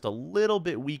is just a little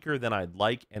bit weaker than I'd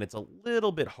like, and it's a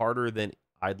little bit harder than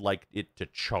I'd like it to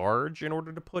charge in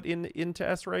order to put into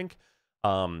S rank.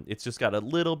 It's just got a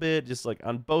little bit, just like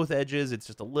on both edges, it's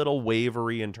just a little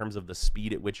wavery in terms of the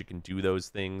speed at which it can do those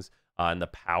things, and the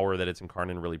power that its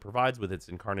Incarnon really provides, with its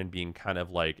Incarnon being kind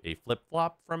of like a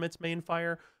flip-flop from its main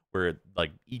fire, where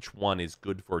like each one is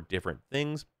good for different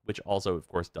things, which also, of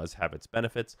course, does have its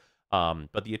benefits.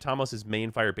 But the Atomos'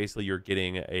 main fire, basically you're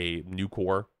getting a new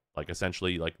core, like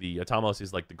essentially like the Atomos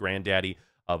is like the granddaddy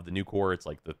of the new core. It's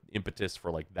like the impetus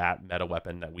for like that meta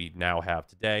weapon that we now have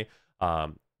today.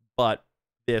 But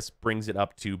this brings it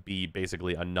up to be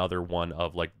basically another one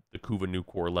of like the Kuva new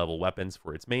core level weapons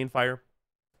for its main fire.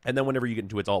 And then whenever you get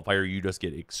into its alt fire, you just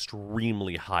get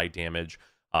extremely high damage.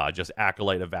 Just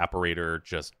Acolyte Evaporator,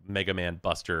 just Mega Man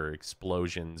Buster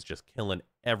explosions, just killing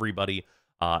everybody.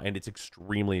 And it's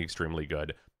extremely, extremely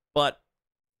good. But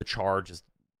the charge is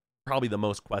probably the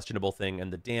most questionable thing,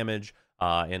 and the damage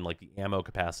and like the ammo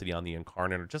capacity on the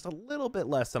Incarnon are just a little bit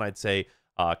less than I'd say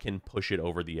can push it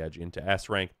over the edge into S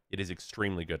rank. It is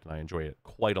extremely good, and I enjoy it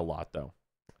quite a lot, though.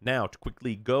 Now, to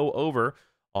quickly go over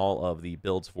all of the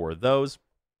builds for those,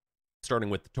 starting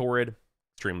with the Torrid,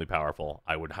 extremely powerful.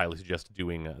 I would highly suggest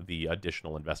doing the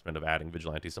additional investment of adding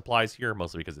Vigilante supplies here,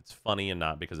 mostly because it's funny and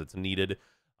not because it's needed.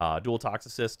 Dual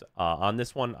Toxicist. On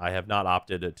this one, I have not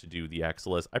opted to do the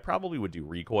Exilus. I probably would do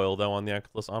Recoil, though, on the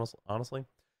Exilus, honestly.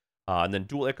 And then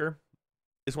Dual Ichor.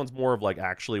 This one's more of, like,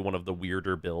 actually one of the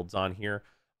weirder builds on here,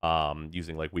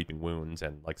 using, like, Weeping Wounds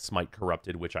and, like, Smite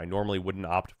Corrupted, which I normally wouldn't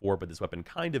opt for, but this weapon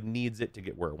kind of needs it to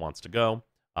get where it wants to go.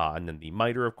 And then the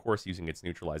Miter, of course, using its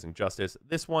Neutralizing Justice.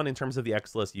 This one, in terms of the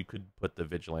Exilus, you could put the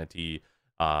Vigilante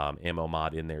ammo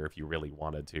mod in there if you really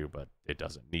wanted to, but it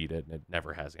doesn't need it, and it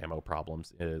never has ammo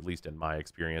problems, at least in my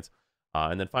experience.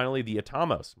 And then finally, the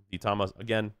Atamos. The Atamos,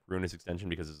 again, Ruinous Extension,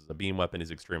 because this is a beam weapon, is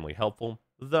extremely helpful,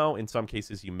 though in some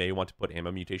cases you may want to put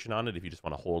ammo mutation on it if you just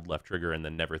want to hold left trigger and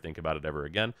then never think about it ever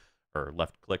again, or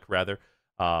left click, rather.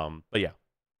 But yeah,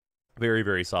 very,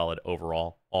 very solid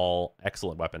overall. All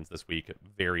excellent weapons this week.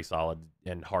 Very solid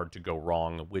and hard to go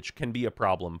wrong, which can be a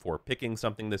problem for picking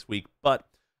something this week, but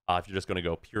if you're just going to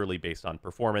go purely based on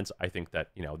performance, I think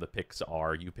that, you know, the picks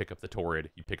are you pick up the Torrid,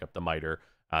 you pick up the Miter,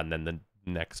 and then the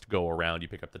next go around you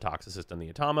pick up the Toxicist and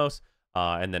the Atamos,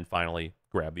 and then finally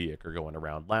grab the Ichor going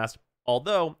around last.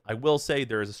 Although, I will say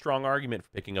there is a strong argument for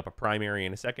picking up a primary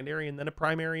and a secondary, and then a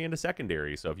primary and a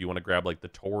secondary. So if you want to grab, like, the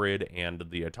Torrid and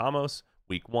the Atamos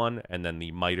week 1, and then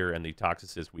the Miter and the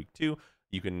Toxicist week 2,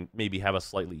 you can maybe have a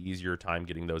slightly easier time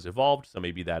getting those evolved. So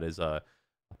maybe that is a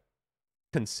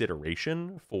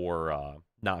consideration for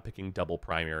not picking double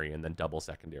primary and then double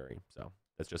secondary. So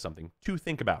that's just something to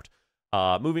think about.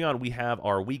 Moving on, we have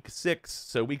our week 6.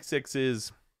 So week 6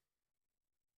 is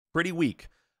pretty weak.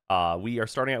 We are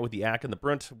starting out with the Ack and the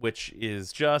Brunt, which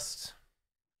is just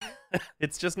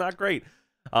it's just not great.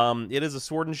 It is a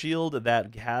Sword and Shield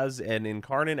that has an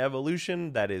Incarnon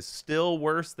evolution that is still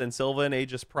worse than Sylva and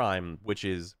Aegis Prime, which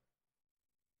is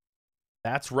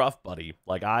that's rough, buddy.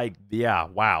 Like, yeah,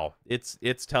 wow. It's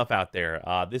tough out there.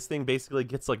 This thing basically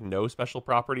gets, like, no special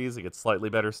properties. It gets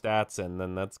slightly better stats, and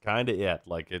then that's kind of it.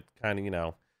 Like, it kind of, you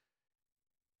know,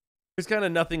 there's kind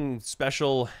of nothing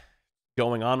special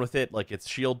going on with it. Like, its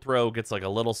shield throw gets, like, a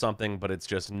little something, but it's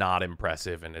just not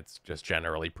impressive, and it's just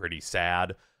generally pretty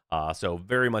sad. So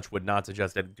very much would not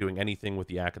suggest doing anything with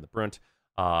the Ack and the Brunt.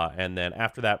 And then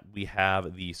after that, we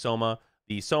have the Soma.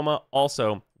 The Soma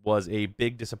also was a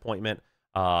big disappointment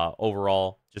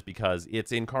overall, just because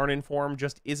its Incarnon form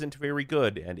just isn't very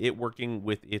good, and it working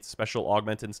with its special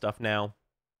augment and stuff now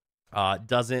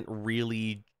doesn't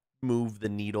really move the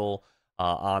needle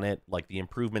on it. Like, the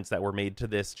improvements that were made to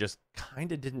this just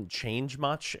kind of didn't change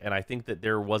much, and I think that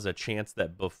there was a chance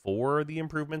that before the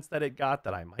improvements that it got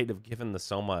that I might have given the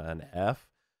Soma an F,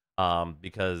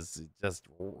 because it just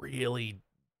really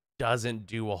doesn't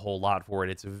do a whole lot for it.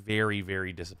 It's very,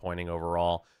 very disappointing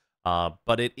overall.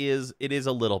 But it is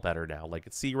a little better now. Like,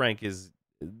 its C rank is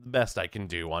the best I can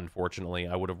do, unfortunately.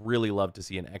 I would have really loved to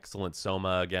see an excellent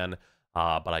Soma again,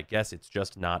 but I guess it's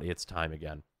just not its time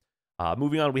again.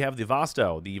 Moving on, we have the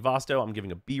Vasto. The Vasto, I'm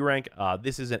giving a B rank.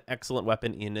 This is an excellent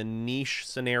weapon in niche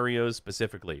scenarios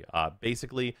specifically.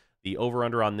 Basically, the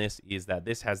over-under on this is that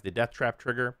this has the Death Trap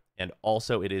trigger, and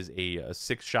also it is a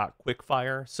 6-shot quick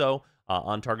fire. So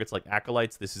on targets like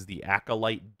Acolytes, this is the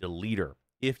Acolyte Deleter.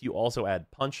 If you also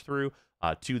add Punch Through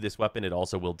to this weapon, it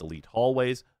also will delete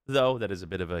hallways, though that is a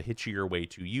bit of a hitchier way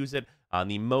to use it.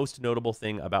 The most notable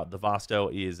thing about the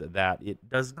Vasto is that it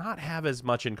does not have as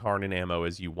much Incarnon ammo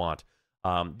as you want.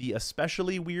 The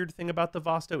especially weird thing about the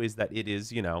Vasto is that it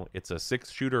is, you know, it's a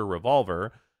 6-shooter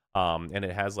revolver, and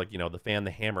it has, like, you know, the Fan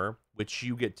the Hammer, which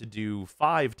you get to do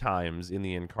 5 times in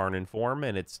the Incarnon form,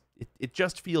 and it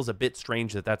just feels a bit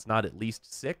strange that that's not at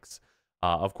least 6.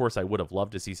 Of course, I would have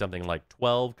loved to see something like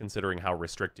 12, considering how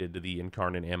restricted the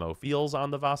Incarnon ammo feels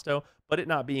on the Vasto, but it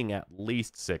not being at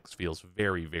least 6 feels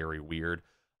very, very weird.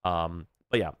 But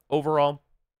yeah, overall,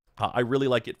 I really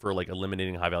like it for, like,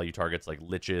 eliminating high-value targets like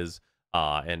Liches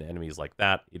and enemies like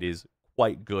that. It is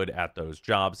quite good at those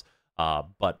jobs,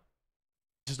 but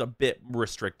just a bit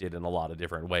restricted in a lot of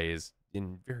different ways,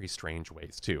 in very strange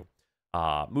ways, too.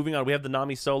 Moving on, we have the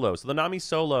Nami Solo. So the Nami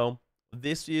Solo,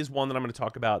 this is one that I'm going to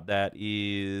talk about that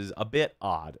is a bit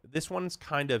odd. This one's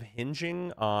kind of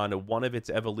hinging on one of its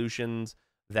evolutions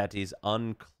that is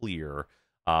unclear,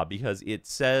 because it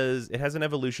says it has an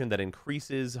evolution that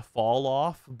increases fall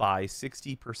off by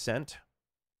 60%,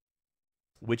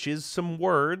 which is some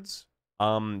words.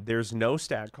 There's no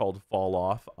stat called fall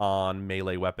off on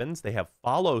melee weapons. They have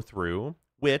follow through,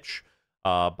 which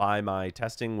By my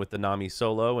testing with the Nami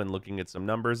Solo and looking at some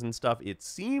numbers and stuff, it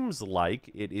seems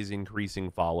like it is increasing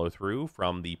follow through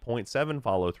from the 0.7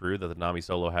 follow through that the Nami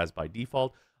Solo has by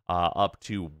default up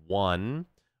to 1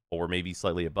 or maybe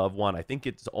slightly above 1. I think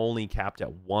it's only capped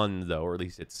at 1 though, or at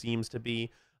least it seems to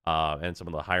be. And some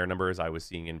of the higher numbers I was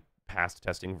seeing in past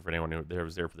testing for anyone who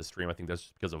was there for the stream, I think that's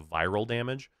just because of viral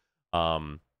damage.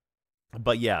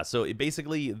 But yeah, so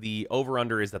basically the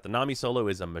over-under is that the Nami Solo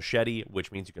is a machete, which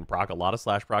means you can proc a lot of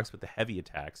slash procs with the heavy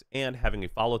attacks, and having a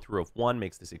follow-through of 1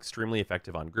 makes this extremely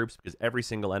effective on groups because every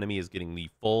single enemy is getting the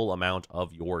full amount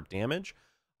of your damage,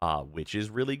 which is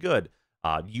really good.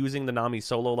 Using the Nami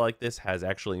Solo like this has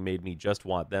actually made me just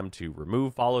want them to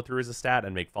remove follow-through as a stat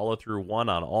and make follow-through 1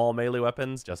 on all melee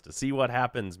weapons just to see what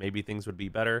happens. Maybe things would be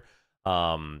better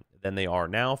than they are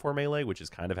now for melee, which is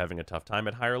kind of having a tough time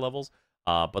at higher levels.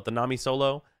 But the Nami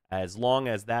Solo, as long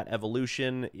as that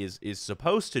evolution is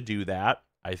supposed to do that,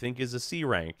 I think is a C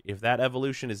rank. If that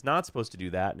evolution is not supposed to do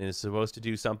that and is supposed to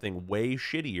do something way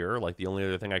shittier, like the only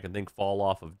other thing I can think fall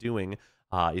off of doing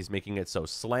is making it so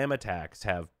slam attacks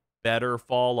have better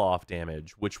fall off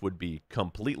damage, which would be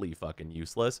completely fucking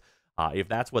useless. If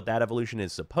that's what that evolution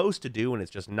is supposed to do and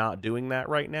it's just not doing that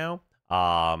right now,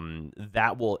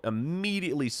 that will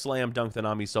immediately slam dunk the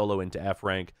Nami Solo into F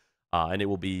rank. And it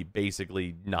will be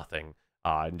basically nothing,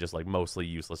 and just like mostly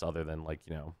useless, other than like,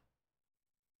 you know,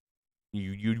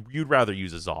 you'd rather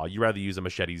use a Zaw, you'd rather use a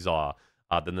machete Zaw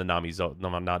than the Nami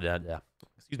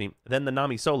excuse me, than the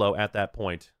Nami Solo at that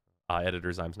point.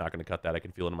 Editors, I'm not going to cut that. I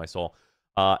can feel it in my soul.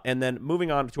 And then moving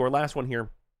on to our last one here.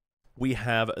 We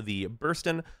have the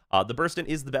Burstin. The Burstin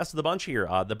is the best of the bunch here.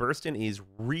 The Burstin is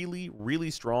really,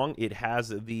 really strong. It has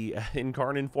the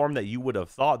Incarnon form that you would have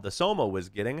thought the Soma was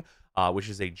getting, which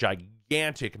is a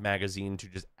gigantic magazine to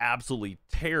just absolutely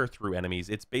tear through enemies.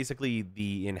 It's basically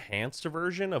the enhanced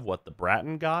version of what the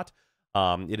Bratton got.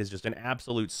 It is just an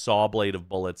absolute saw blade of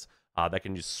bullets that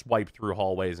can just swipe through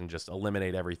hallways and just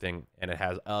eliminate everything. And it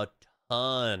has a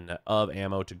ton of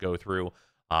ammo to go through.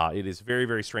 It is very,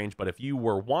 very strange, but if you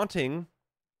were wanting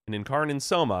an Incarnon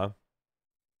Soma,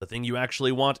 the thing you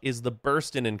actually want is the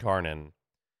Burstin Incarnon.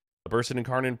 The Burstin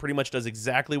Incarnon pretty much does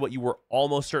exactly what you were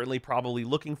almost certainly probably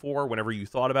looking for whenever you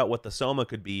thought about what the Soma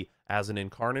could be as an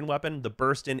Incarnon weapon. The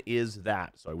Burstin is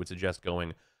that, so I would suggest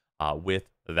going with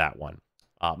that one.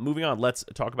 Moving on, let's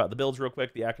talk about the builds real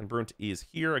quick. The Akenbrunt is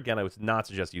here. Again, I would not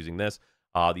suggest using this.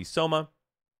 The Soma,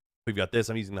 we've got this.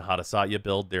 I'm using the Hadasaya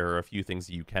build. There are a few things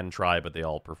you can try, but they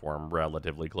all perform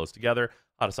relatively close together.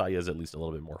 Hadasaya is at least a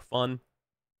little bit more fun.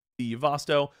 The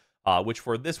Vasto, which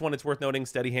for this one, it's worth noting,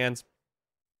 steady hands.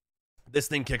 This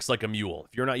thing kicks like a mule.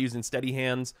 If you're not using steady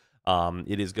hands,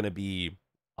 it is going to be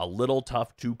a little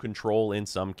tough to control in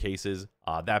some cases.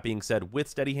 That being said, with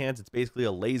steady hands, it's basically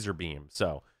a laser beam.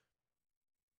 So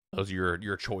those are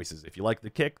your choices. If you like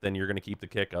the kick, then you're going to keep the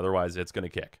kick. Otherwise, it's going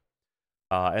to kick.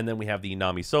 And then we have the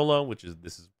Nami Solo,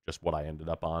 this is just what I ended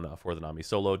up on for the Nami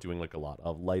Solo, doing like a lot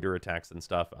of lighter attacks and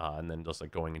stuff, and then just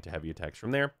like going into heavy attacks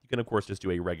from there. You can, of course, just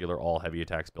do a regular all heavy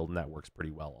attacks build, and that works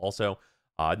pretty well also.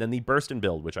 And then the Burstin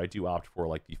build, which I do opt for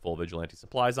like the full Vigilante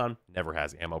supplies on, never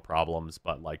has ammo problems,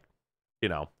 but like, you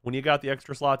know, when you got the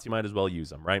extra slots, you might as well use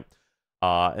them, right?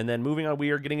 And then moving on,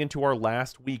 we are getting into our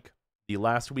last week. The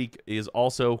last week is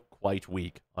also quite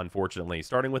weak, unfortunately,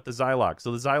 starting with the Zylok.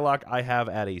 So the Zylok I have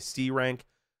at a C rank.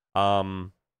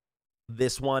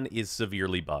 This one is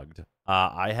severely bugged.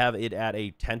 I have it at a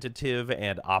tentative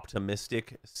and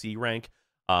optimistic C rank.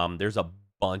 There's a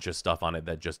bunch of stuff on it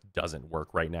that just doesn't work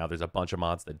right now. There's a bunch of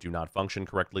mods that do not function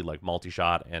correctly, like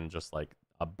multi-shot, and just like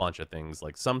a bunch of things.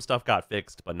 Like some stuff got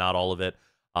fixed, but not all of it.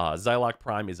 Zylok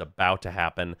Prime is about to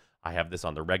happen. I have this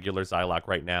on the regular Zylok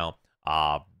right now.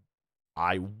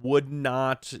 I would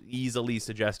not easily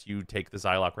suggest you take the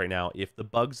Zylok right now. If the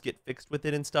bugs get fixed with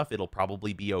it and stuff, it'll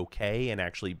probably be okay and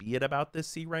actually be at about this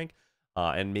C rank.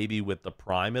 And maybe with the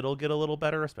Prime, it'll get a little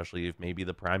better, especially if maybe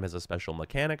the Prime has a special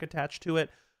mechanic attached to it.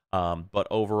 But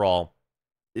overall,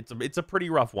 it's a pretty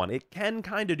rough one. It can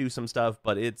kind of do some stuff,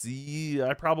 but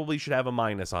I probably should have a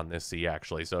minus on this C,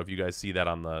 actually. So if you guys see that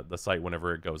on the site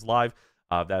whenever it goes live,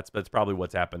 that's probably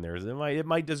what's happened there. It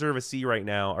might deserve a C right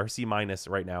now, or C minus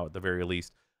right now at the very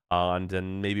least. And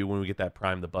then maybe when we get that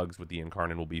Prime, the bugs with the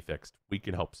Incarnon will be fixed. We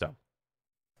can hope so.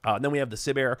 And then we have the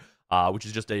Sibear, which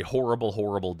is just a horrible,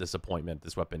 horrible disappointment.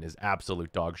 This weapon is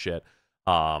absolute dog shit.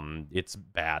 It's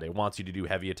bad. It wants you to do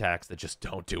heavy attacks that just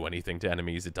don't do anything to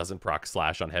enemies. It doesn't proc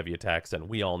slash on heavy attacks, and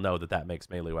we all know that makes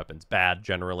melee weapons bad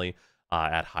generally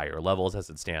at higher levels as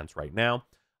it stands right now.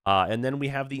 And then we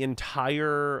have the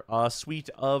entire suite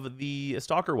of the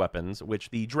Stalker weapons, which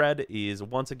the Dread is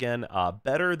once again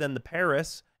better than the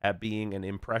Paris at being an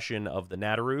impression of the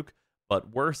Nataruk,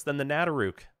 but worse than the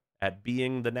Nataruk at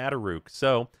being the Nataruk.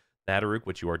 So, Nataruk,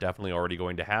 which you are definitely already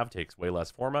going to have, takes way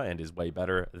less forma and is way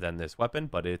better than this weapon,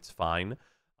 but it's fine.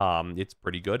 It's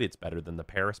pretty good. It's better than the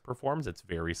Paris performs. It's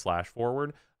very slash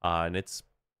forward, and it's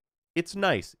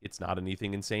nice. It's not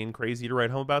anything insane crazy to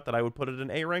write home about that I would put it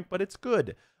in A rank, but it's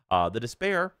good. The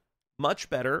Despair, much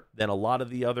better than a lot of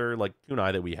the other like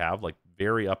kunai that we have, like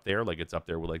very up there. Like it's up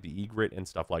there with like the Egret and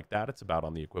stuff like that. It's about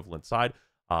on the equivalent side.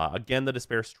 Again, the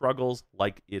Despair struggles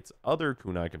like its other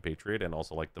kunai compatriot and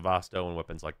also like the Vasto and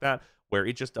weapons like that, where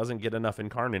it just doesn't get enough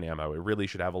Incarnon ammo. It really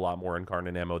should have a lot more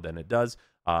Incarnon ammo than it does.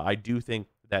 I do think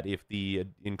that if the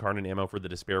Incarnon ammo for the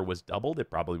Despair was doubled, it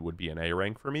probably would be an A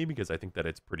rank for me because I think that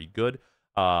it's pretty good.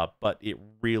 But it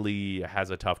really has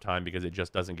a tough time because it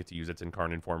just doesn't get to use its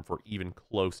Incarnon form for even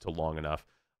close to long enough.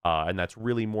 And that's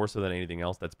really more so than anything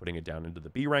else that's putting it down into the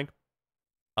B rank.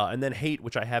 And then Hate,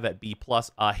 which I have at B+.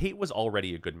 Hate was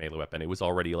already a good melee weapon. It was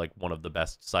already like one of the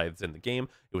best scythes in the game.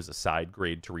 It was a side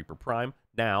grade to Reaper Prime.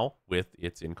 Now, with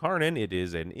its Incarnon, it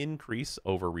is an increase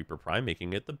over Reaper Prime,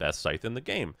 making it the best scythe in the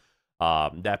game.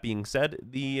 That being said,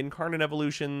 the Incarnon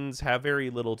evolutions have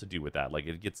very little to do with that. Like,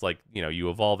 it gets like, you know,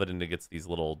 you evolve it and it gets these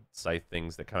little scythe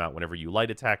things that come out whenever you light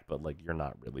attack, but like, you're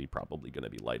not really probably going to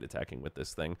be light attacking with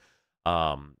this thing.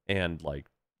 And like,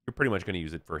 you're pretty much going to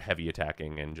use it for heavy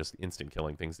attacking and just instant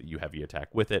killing things that you heavy attack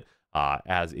with it,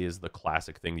 as is the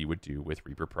classic thing you would do with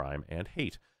Reaper Prime and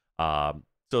Hate.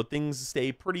 So things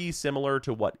stay pretty similar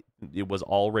to what it was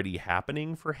already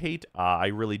happening for Hate. I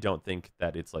really don't think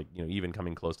that it's like, you know, even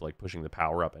coming close to like pushing the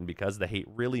power up. And because the Hate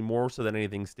really more so than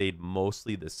anything stayed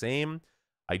mostly the same,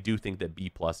 I do think that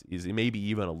B+ is maybe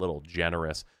even a little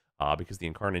generous, because the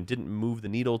Incarnon didn't move the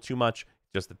needle too much,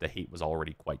 just that the Hate was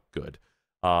already quite good.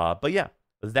 But yeah,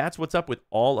 that's what's up with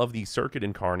all of the Circuit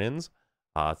Incarnons.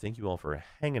 Thank you all for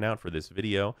hanging out for this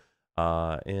video.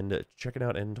 And checking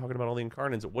out and talking about all the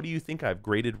Incarnons. What do you think I've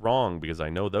graded wrong? Because I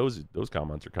know those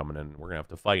comments are coming in and we're gonna have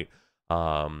to fight.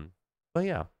 But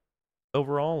yeah,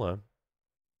 overall,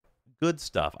 good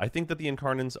stuff. I think that the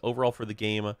Incarnons overall for the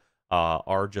game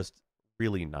are just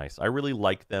really nice. I really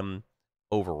like them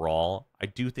overall. I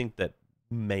do think that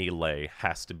melee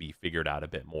has to be figured out a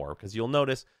bit more, because you'll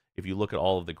notice if you look at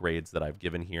all of the grades that I've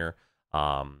given here,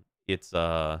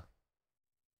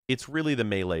 it's really the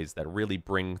melees that really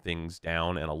bring things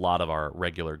down, and a lot of our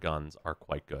regular guns are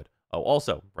quite good. Oh,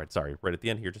 also, right at the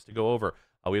end here, just to go over,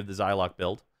 we have the Zylok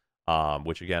build,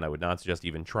 which again, I would not suggest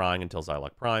even trying until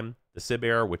Zylok Prime. The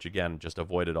Sibear, which again, just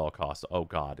avoid at all costs. Oh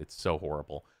god, it's so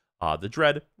horrible. The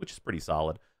Dread, which is pretty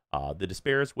solid. The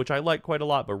Despairs, which I like quite a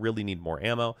lot, but really need more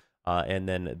ammo. And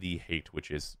then the Hate, which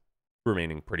is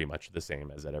remaining pretty much the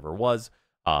same as it ever was.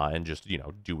 And just, you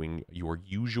know, doing your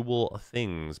usual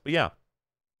things. But yeah,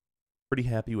 pretty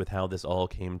happy with how this all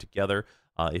came together.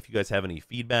 If you guys have any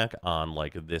feedback on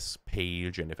like this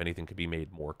page and if anything could be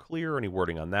made more clear or any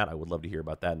wording on that, I would love to hear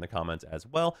about that in the comments, as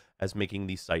well as making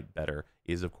the site better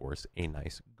is of course a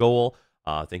nice goal.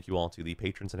 Thank you all to the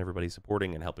patrons and everybody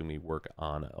supporting and helping me work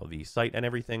on the site and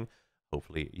everything.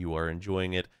 Hopefully you are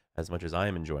enjoying it as much as I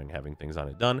am enjoying having things on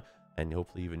it done, and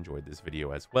hopefully you've enjoyed this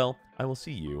video as well. I will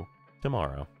see you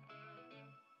tomorrow.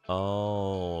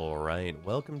 All right,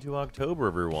 welcome to October,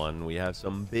 everyone. We have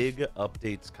some big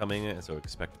updates coming, so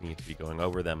expect me to be going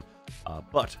over them.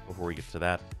 But before we get to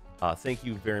that, thank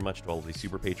you very much to all of the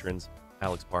super patrons: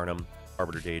 Alex Barnum,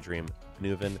 Arbiter Daydream,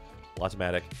 Nuven,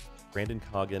 Latomatic, Brandon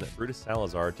Coggin, Brutus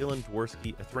Salazar, Dylan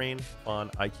Dworsky, Ethrain, Fawn,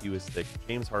 IQ is Thick,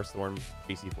 James Harsthorn,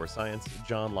 JC4 Science,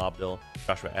 John Lobdill,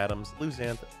 Joshua Adams,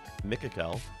 Luzanth,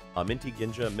 Mikakel, Minty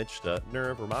Ginja, Mitchta,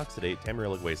 Nerve, Remoxidate,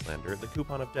 Tamarilla Wastelander, The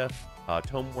Coupon of Death,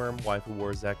 Tomeworm, Waifu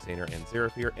War, Zack Zaner, and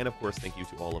Zeraphir. And of course, thank you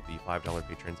to all of the $5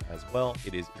 patrons as well.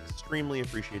 It is extremely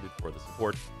appreciated for the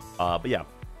support. But yeah,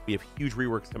 we have huge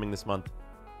reworks coming this month.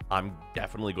 I'm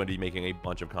definitely going to be making a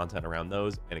bunch of content around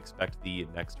those, and expect the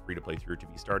next free-to-play through to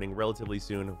be starting relatively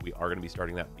soon. We are going to be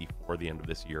starting that before the end of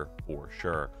this year for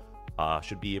sure.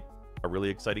 Should be a really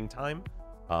exciting time,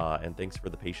 and thanks for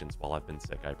the patience while I've been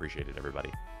sick. I appreciate it,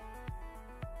 everybody.